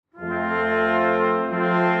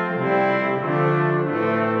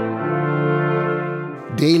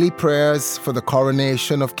Daily prayers for the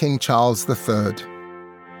coronation of King Charles III.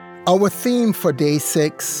 Our theme for Day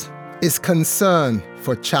 6 is concern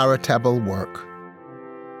for charitable work.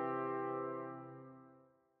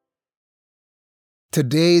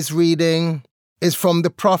 Today's reading is from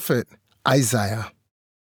the prophet Isaiah.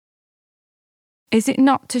 Is it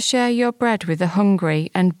not to share your bread with the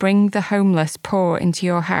hungry and bring the homeless poor into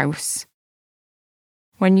your house?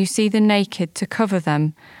 When you see the naked, to cover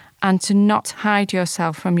them, and to not hide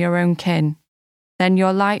yourself from your own kin, then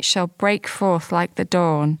your light shall break forth like the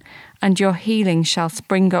dawn, and your healing shall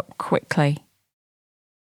spring up quickly.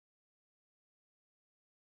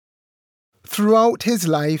 Throughout his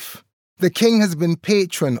life, the king has been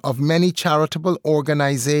patron of many charitable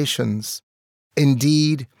organizations.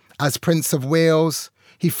 Indeed, as Prince of Wales,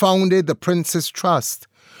 he founded the Prince's Trust,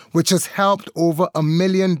 which has helped over 1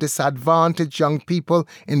 million disadvantaged young people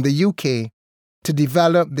in the UK to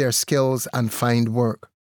develop their skills and find work.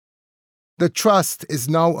 The Trust is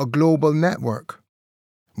now a global network.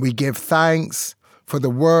 We give thanks for the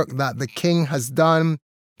work that the King has done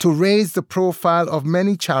to raise the profile of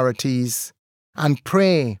many charities and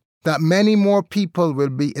pray that many more people will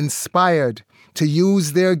be inspired to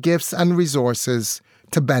use their gifts and resources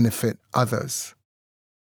to benefit others.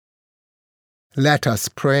 Let us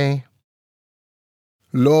pray.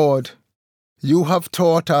 Lord, you have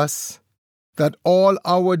taught us that all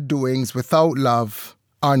our doings without love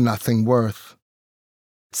are nothing worth.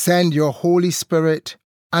 Send your Holy Spirit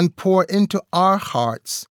and pour into our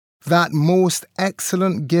hearts that most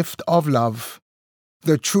excellent gift of love,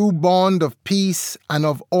 the true bond of peace and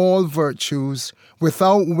of all virtues,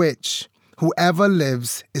 without which whoever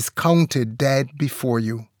lives is counted dead before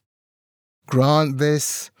you. Grant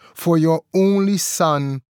this for your only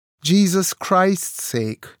Son, Jesus Christ's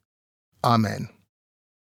sake. Amen.